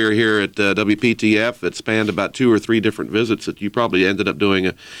your career here at WPTF, it spanned about 2 or 3 different visits, that you probably ended up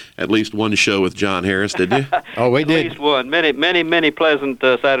doing at least one show with John Harris, did you? Oh, we did. At least one. Many pleasant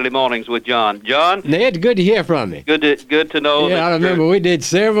Saturday mornings with John. John? Ned, good to hear from you. Good to know. Yeah, I remember we did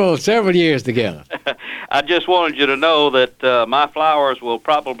several years together. I just wanted you to know that my flowers will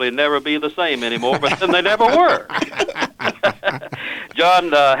probably never be the same anymore, but then they never were.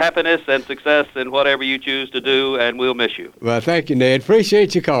 John, happiness and success in whatever you choose to do, and we'll miss you. Well, thank you, Ned.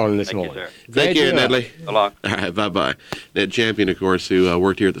 Appreciate you calling this morning. You, sir. Take care, Nedley. So long. All right, bye-bye. Ned Champion, of course, who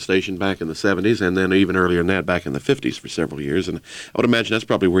worked here at the station back in the 70s, and then even earlier than that, back in the 50s for several years. And I would imagine that's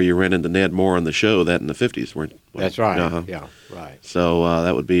probably where you ran into Ned more on the show, that in the 50s, weren't you? That's right. Uh-huh. Yeah, right. So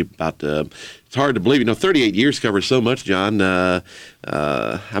that would be about... it's hard to believe. 38 years covers so much, John. I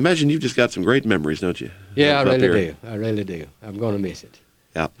imagine you've just got some great memories, don't you? Yeah, I really do. I'm going to miss it.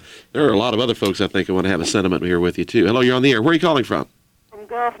 Yeah. There are a lot of other folks, I think, who want to have a sentiment here with you, too. Hello, you're on the air. Where are you calling from? From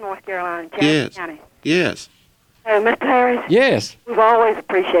Gulf, North Carolina, Chatham County. Yes. Mr. Harris? Yes. We've always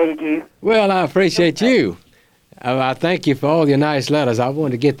appreciated you. Well, I appreciate you. I thank you for all your nice letters. I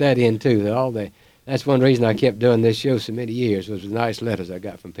wanted to get that in, too. That's one reason I kept doing this show so many years, was the nice letters I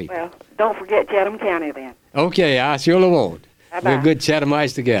got from people. Well, don't forget Chatham County, then. Okay, I surely won't. Bye-bye. We're good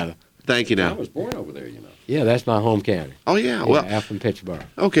Chathamites together. Thank you, now. I was born over there, Yeah, that's my home county. Oh, yeah. Well, out from Pittsburgh.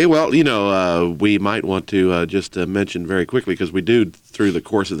 Okay, well, we might want to just mention very quickly, because we do, through the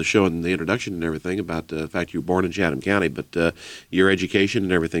course of the show and the introduction and everything, about the fact you were born in Chatham County, but your education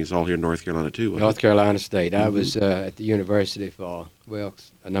and everything's all here in North Carolina, too. North Carolina State. I was at the university for,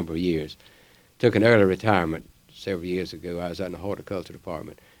 a number of years. Took an early retirement several years ago. I was in the horticulture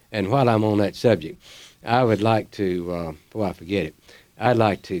department. And while I'm on that subject, I would like to, before I forget it, I'd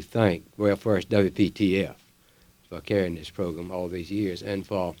like to thank, first WPTF for carrying this program all these years, and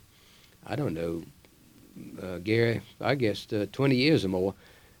for, Gary, I guess 20 years or more,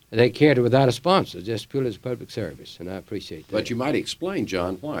 they carried it without a sponsor, just purely as a public service, and I appreciate that. But you might explain,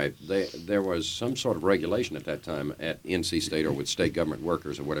 John, why. There was some sort of regulation at that time at NC State or with state government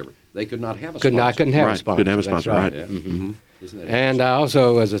workers or whatever. They could not have a sponsor. I couldn't have a sponsor. Couldn't have a sponsor, right. Yeah. Mm-hmm. And I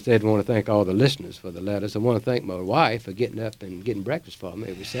also, as I said, want to thank all the listeners for the letters. I want to thank my wife for getting up and getting breakfast for me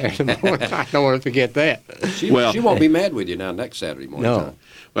every Saturday morning. I don't want to forget that. She won't be mad with you now next Saturday morning. No. Time.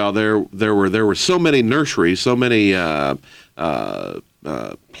 Well, there were so many nurseries, so many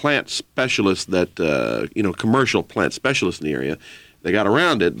plant specialists that commercial plant specialists in the area. They got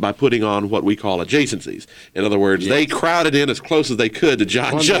around it by putting on what we call adjacencies. In other words, they crowded in as close as they could to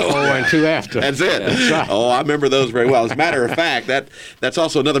John One Joe. before and two after. That's it. That's right. Oh, I remember those very well. As a matter of fact, that's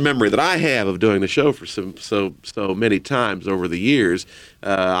also another memory that I have of doing the show for so many times over the years.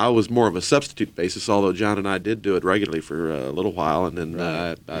 I was more of a substitute basis, although John and I did do it regularly for a little while, and then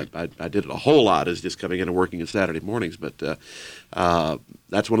I did it a whole lot as just coming in and working on Saturday mornings. But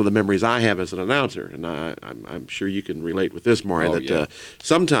that's one of the memories I have as an announcer, and I'm sure you can relate with this, Maury,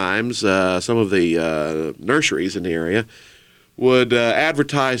 sometimes some of the nurseries in the area would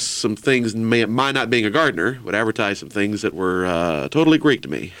advertise some things, my not being a gardener, would advertise some things that were totally Greek to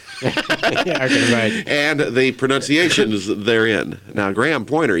me. Yeah, I can imagine. And the pronunciations therein. Now, Graham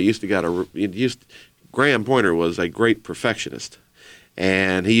Pointer Graham Pointer was a great perfectionist,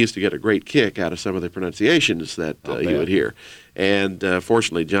 and he used to get a great kick out of some of the pronunciations that you would hear. And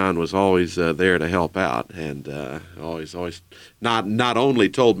fortunately, John was always there to help out, and always not only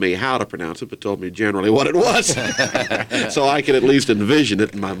told me how to pronounce it, but told me generally what it was, so I could at least envision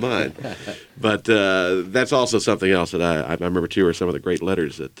it in my mind. But that's also something else that I remember too, are some of the great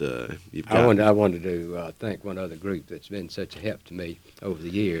letters that you've got. I wanted to thank one other group that's been such a help to me over the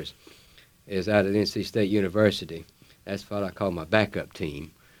years. Is out at NC State University. That's what I call my backup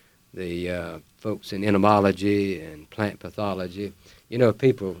team. The folks in entomology and plant pathology.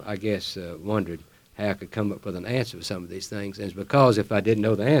 People, I guess, wondered how I could come up with an answer for some of these things. And it's because if I didn't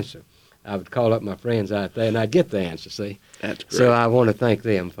know the answer, I would call up my friends out there and I'd get the answer, see? That's great. So I want to thank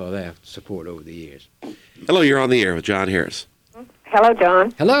them for their support over the years. Hello, you're on the air with John Harris. Hello,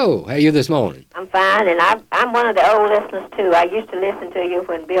 John. Hello. How are you this morning? I'm fine, and I'm one of the old listeners, too. I used to listen to you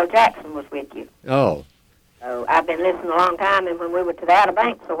when Bill Jackson was with you. Oh. So I've been listening a long time, and when we were to the Outer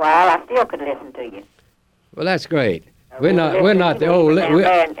Banks a while, I still could listen to you. Well, that's great. We're not the old.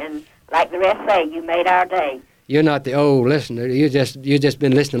 And like the rest say, you made our day. You're not the old listener. You just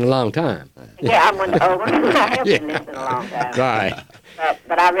been listening a long time. Yeah, I'm one of the old ones. I have been listening a long time. Right.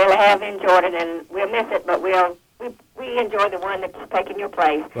 But I really have enjoyed it, and we'll miss it, but we enjoy the one that's taking your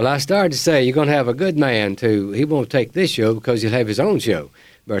place. Well, I started to say you're going to have a good man, too. He won't take this show because he'll have his own show.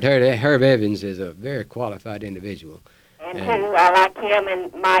 But Herb Evans is a very qualified individual. And too, I like him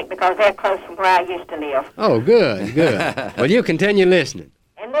and Mike because they're close from where I used to live. Oh, good. Well, you continue listening.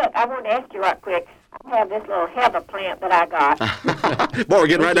 And look, I wanted to ask you right quick. I have this little heather plant that I got. Boy, we're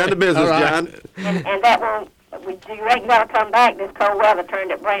getting right down to business, John. And that won't. Do you reckon that'll come back? This cold weather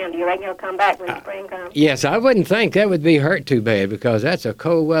turned it brown. Do you reckon it'll come back when spring comes? Yes, I wouldn't think that would be hurt too bad because that's a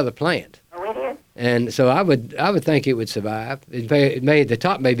cold weather plant. Oh, it is? And so I would think it would survive. The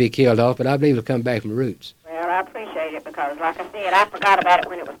top may be killed off, but I believe it'll come back from the roots. Well, I appreciate it because, like I said, I forgot about it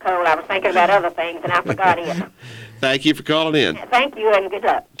when it was cold. I was thinking about other things, and I forgot it. Thank you for calling in. Thank you, and good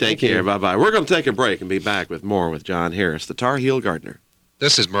luck. Take care. Bye-bye. We're going to take a break and be back with more with John Harris, the Tar Heel Gardener.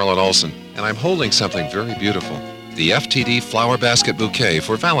 This is Merlin Olson, and I'm holding something very beautiful. The FTD Flower Basket Bouquet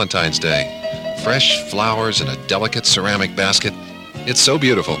for Valentine's Day. Fresh flowers in a delicate ceramic basket. It's so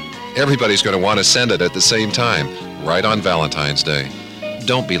beautiful. Everybody's going to want to send it at the same time, right on Valentine's Day.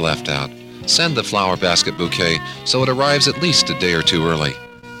 Don't be left out. Send the Flower Basket Bouquet so it arrives at least a day or two early.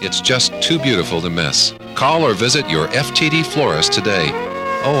 It's just too beautiful to miss. Call or visit your FTD florist today.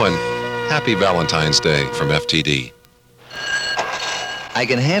 Oh, and happy Valentine's Day from FTD. I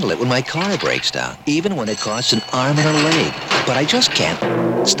can handle it when my car breaks down, even when it costs an arm and a leg. But I just can't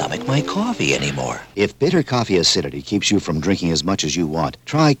stomach my coffee anymore. If bitter coffee acidity keeps you from drinking as much as you want,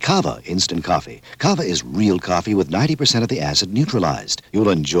 try Kava Instant Coffee. Kava is real coffee with 90% of the acid neutralized. You'll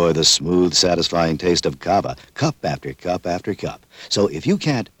enjoy the smooth, satisfying taste of Kava, cup after cup after cup. So if you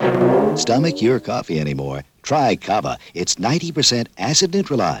can't stomach your coffee anymore, try Kava. It's 90% acid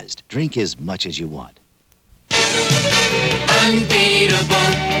neutralized. Drink as much as you want.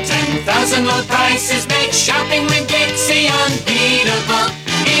 Unbeatable, 10,000 low prices make shopping with Dixie unbeatable,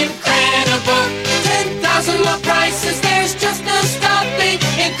 incredible. 10,000 low prices, there's just no stopping.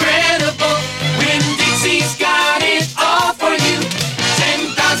 Incredible, when Dixie's got it all for you.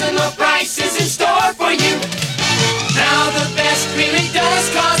 10,000 low prices in store for you. Now the best really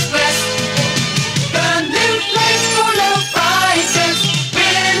does cost less. The new place for low prices,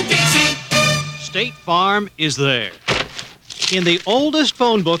 when Dixie. State Farm is there. In the oldest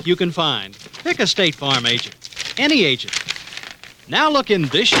phone book you can find, pick a State Farm agent, any agent. Now look in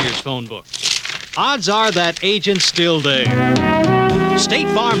this year's phone book. Odds are that agent's still there. State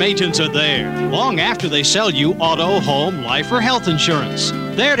Farm agents are there long after they sell you auto, home, life, or health insurance.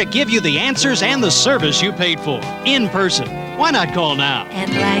 There to give you the answers and the service you paid for, in person. Why not call now? And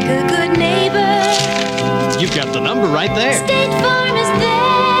like a good neighbor, you've got the number right there. State Farm is there.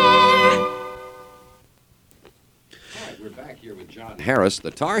 John Harris,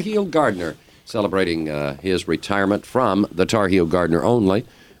 the Tar Heel Gardener, celebrating his retirement from the Tar Heel Gardener only.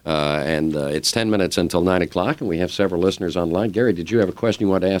 And it's 10 minutes until 9 o'clock, and we have several listeners online. Gary, did you have a question you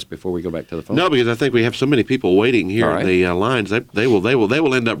wanted to ask before we go back to the phone? No, because I think we have so many people waiting here on the lines. They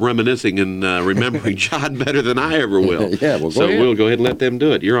will end up reminiscing and remembering John better than I ever will. Yeah, well, so we'll go ahead and let them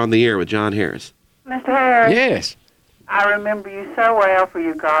do it. You're on the air with John Harris. Mr. Harris. Yes. I remember you so well for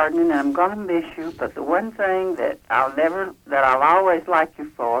your gardening, and I'm going to miss you. But the one thing that I'll always like you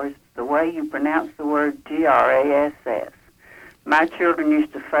for is the way you pronounce the word grass. My children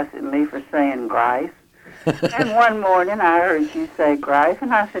used to fuss at me for saying grass. And one morning I heard you say grass,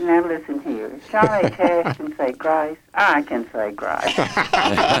 and I said, now listen here. John H. Harris can say grass. I can say grass.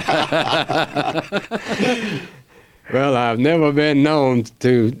 Well, I've never been known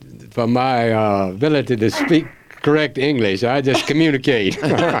for my ability to speak correct English. I just communicate.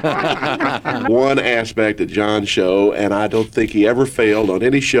 One aspect of John's show, and I don't think he ever failed on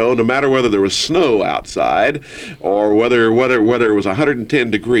any show, no matter whether there was snow outside or whether it was 110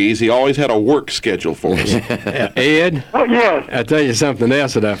 degrees, he always had a work schedule for us. Ed? Oh, yes. I'll tell you something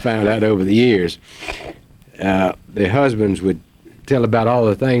else that I found out over the years. The husbands would tell about all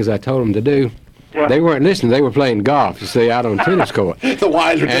the things I told them to do. Yeah. They weren't listening. They were playing golf, you see, out on tennis court. The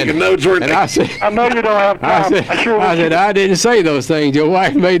wives were taking notes, weren't they? I said, I know you don't have time. I said, I didn't say those things. Your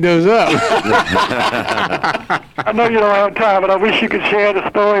wife made those up. I know you don't have time, but I wish you could share the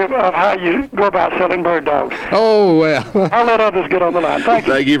story of how you go about selling bird dogs. Oh, well. I'll let others get on the line. Thank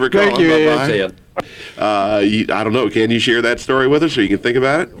you. Thank you for calling. Thank you, Ed. I don't know. Can you share that story with us, or you can think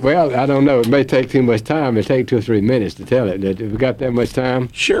about it? Well, I don't know. It may take too much time. It'll take 2 or 3 minutes to tell it. Have we got that much time?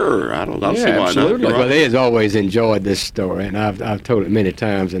 Sure. I don't see why absolutely. not. Well, they has always enjoyed this story, and I've told it many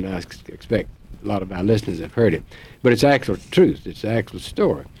times, and I expect a lot of our listeners have heard it. But it's actual truth. It's the actual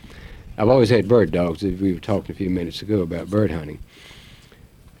story. I've always had bird dogs. We were talking a few minutes ago about bird hunting.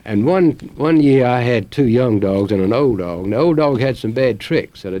 And one year I had 2 young dogs and an old dog. And the old dog had some bad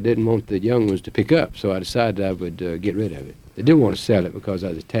tricks that I didn't want the young ones to pick up, so I decided I would get rid of it. I didn't want to sell it because I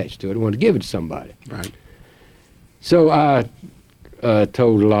was attached to it. I wanted to give it to somebody. Right. So I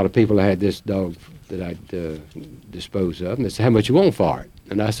told a lot of people I had this dog that I'd dispose of, and they said, how much you want for it?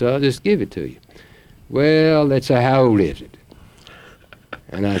 And I said, I'll just give it to you. Well, let's say, how old is it?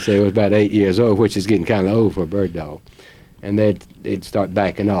 And I said, it was about 8 years old, which is getting kind of old for a bird dog. And they'd start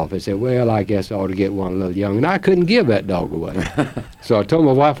backing off. They said, well, I guess I ought to get one a little young. And I couldn't give that dog away. So I told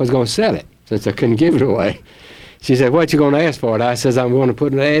my wife I was going to sell it since I couldn't give it away. She said, what you going to ask for it? I says, I'm going to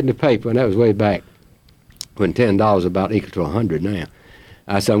put an ad in the paper. And that was way back when $10 was about equal to 100 now.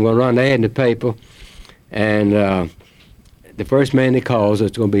 I said, I'm going to run the ad in the paper. And the first man that calls,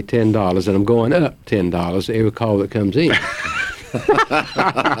 it's going to be $10. And I'm going up $10 every call that comes in.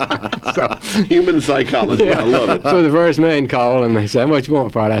 So, human psychology, I love it. So the first man called and they said, how much you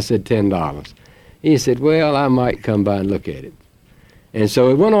want for it? I said, $10. He said, well, I might come by and look at it. And so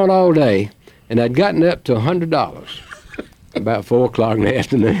it went on all day, and I'd gotten up to $100 about 4 o'clock in the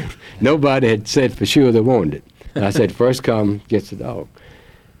afternoon. Nobody had said for sure they wanted it. And I said, first come gets the dog.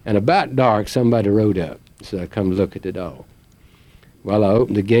 And about dark, somebody rode up, so I come look at the dog. Well, I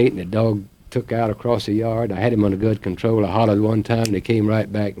opened the gate, and the dog took out across the yard. I had him under good control. I hollered one time, and he came right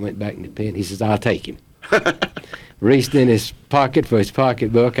back and went back in the pen. He says, I'll take him. Reached in his pocket for his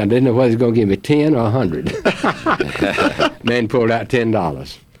pocketbook. I didn't know whether he was going to give me 10 or 100. Man pulled out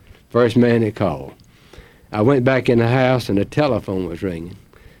 $10. First man that called. I went back in the house, and the telephone was ringing.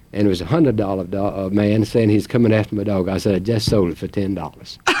 And it was a $100 man saying he's coming after my dog. I said, I just sold it for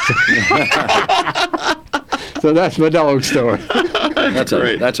 $10. So that's my dog story.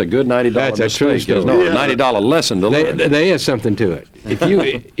 That's a good $90 That's a true mistake. story. There's no $90 lesson to learn. There is something to it.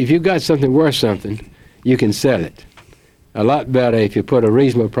 If you got something worth something, you can sell it. A lot better if you put a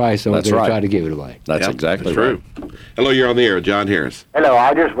reasonable price on it than try to give it away. That's exactly true. Hello, you're on the air, John Harris. Hello,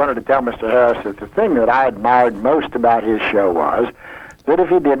 I just wanted to tell Mr. Harris that the thing that I admired most about his show was that if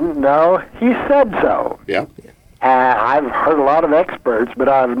he didn't know, he said so. Yeah. I've heard a lot of experts, but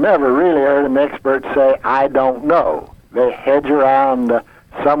I've never really heard an expert say, I don't know. They hedge around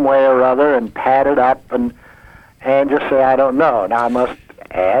some way or other and pad it up and just say, I don't know. Now, I must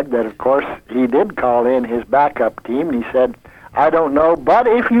add that, of course, he did call in his backup team, and he said, I don't know, but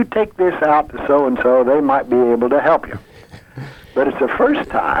if you take this out to so-and-so, they might be able to help you. But it's the first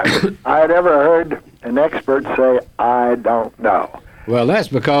time I had ever heard an expert say, I don't know. Well, that's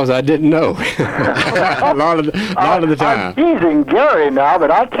because I didn't know. a lot of the time. I'm teasing Gary now,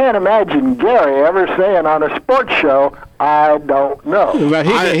 but I can't imagine Gary ever saying on a sports show, I don't know. Well,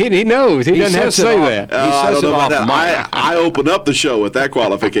 he knows. He doesn't have to say that. I don't know about that. I open up the show with that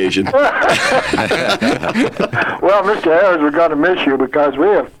qualification. Well, Mr. Harris, we're going to miss you because we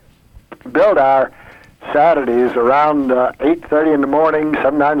have built our Saturdays around 8:30 in the morning.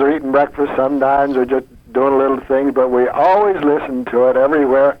 Sometimes we're eating breakfast. Sometimes we're just doing little things, but we always listen to it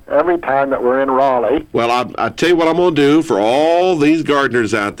every time that we're in Raleigh. Well, I tell you what I'm going to do for all these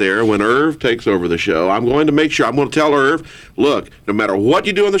gardeners out there when Irv takes over the show. I'm going to make sure, I'm going to tell Irv, look, no matter what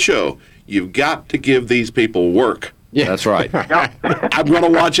you do on the show, you've got to give these people work. Yeah, that's right. I'm going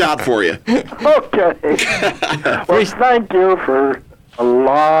to watch out for you. Okay. Well, thank you for a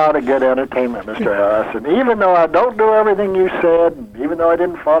lot of good entertainment, Mr. Harris. And even though I don't do everything you said, even though I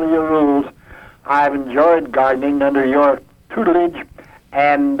didn't follow your rules, I've enjoyed gardening under your tutelage,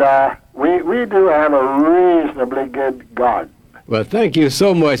 and we do have a reasonably good garden. Well, thank you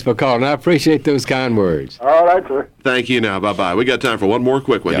so much for calling. I appreciate those kind words. All right, sir. Thank you now. Bye-bye. We got time for one more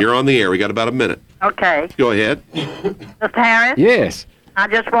quick one. You're on the air. We got about a minute. Okay. Go ahead. Mr. Harris? Yes. I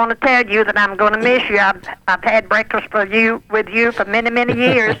just want to tell you that I'm going to miss you. I've had breakfast with you for many, many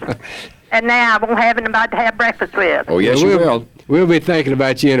years, and now I won't have anybody to have breakfast with. Oh, yes, you will. We'll be thinking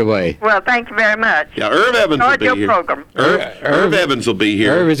about you anyway. Well, thank you very much. Yeah, Irv Evans will be here. Program. Irv Evans will be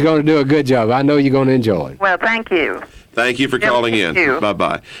here. Irv is going to do a good job. I know you're going to enjoy it. Well, thank you. Thank you for calling in.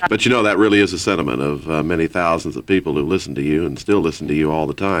 Bye-bye. But you know, that really is a sentiment of many thousands of people who listen to you and still listen to you all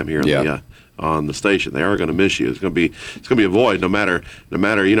the time here on the station. They are going to miss you. It's going to be a void no matter,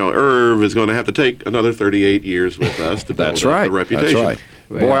 you know, Irv is going to have to take another 38 years with us to build up the reputation. That's right.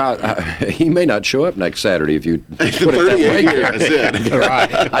 Boy, he may not show up next Saturday if you put it that way. That's it.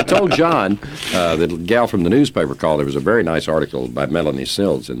 Right. I told John, the gal from the newspaper called. There was a very nice article by Melanie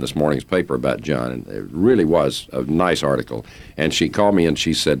Sills in this morning's paper about John, and it really was a nice article. And she called me and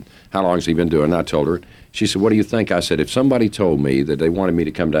she said, how long has he been doing? And I told her. She said, what do you think? I said, if somebody told me that they wanted me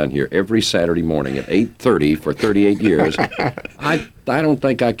to come down here every Saturday morning at 8:30 for 38 years, I don't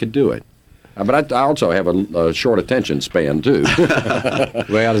think I could do it. But I also have a short attention span, too.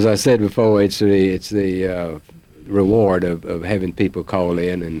 Well, as I said before, it's the reward of having people call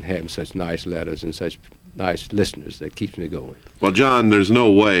in and having such nice letters and such nice listeners that keeps me going. Well, John, there's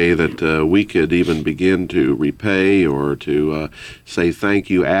no way that we could even begin to repay or to say thank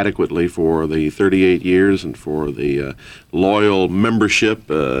you adequately for the 38 years and for the loyal membership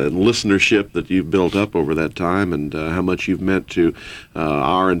and listenership that you've built up over that time, and how much you've meant to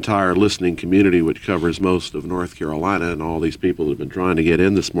our entire listening community, which covers most of North Carolina, and all these people that have been trying to get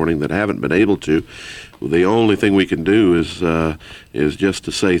in this morning that haven't been able to. The only thing we can do is just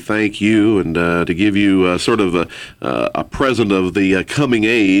to say thank you and to give you sort of a present of the coming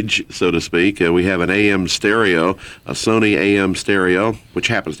age, so to speak. We have an AM stereo, a Sony AM stereo, which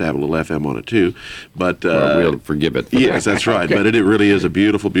happens to have a little FM on it too. But we'll forgive it. Yes, that's right. Okay. But it really is a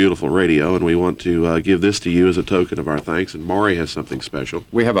beautiful, beautiful radio, and we want to give this to you as a token of our thanks. And Maury has something special.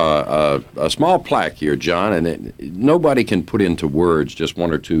 We have a small plaque here, John, and nobody can put into words, just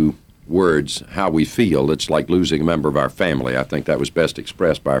one or two words, how we feel. It's like losing a member of our family. I think that was best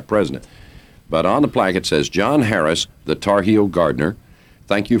expressed by our president. But on the plaque it says, John Harris, the Tar Heel Gardener,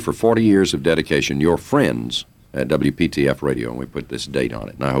 thank you for 40 years of dedication. Your friends at WPTF Radio, and we put this date on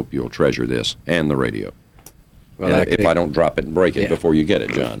it, and I hope you'll treasure this and the radio. Well, if I don't drop it and break it before you get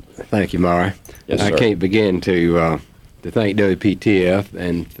it, John. Thank you, Maury. Yes, I sir. can't begin to thank WPTF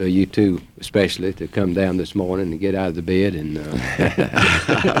and for you two especially to come down this morning and get out of the bed and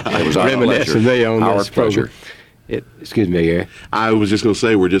it was our reminisce pleasure. with me on Our this pleasure. program. Excuse me, Gary. I was just going to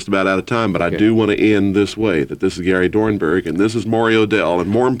say we're just about out of time, but I do want to end this way, that this is Gary Dornberg, and this is Maury Odell, and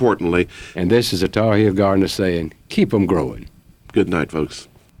more importantly... And this is a Tar Heel Gardener saying, keep them growing. Good night, folks.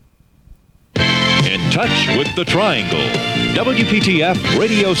 In touch with the Triangle. WPTF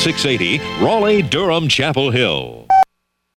Radio 680, Raleigh, Durham, Chapel Hill.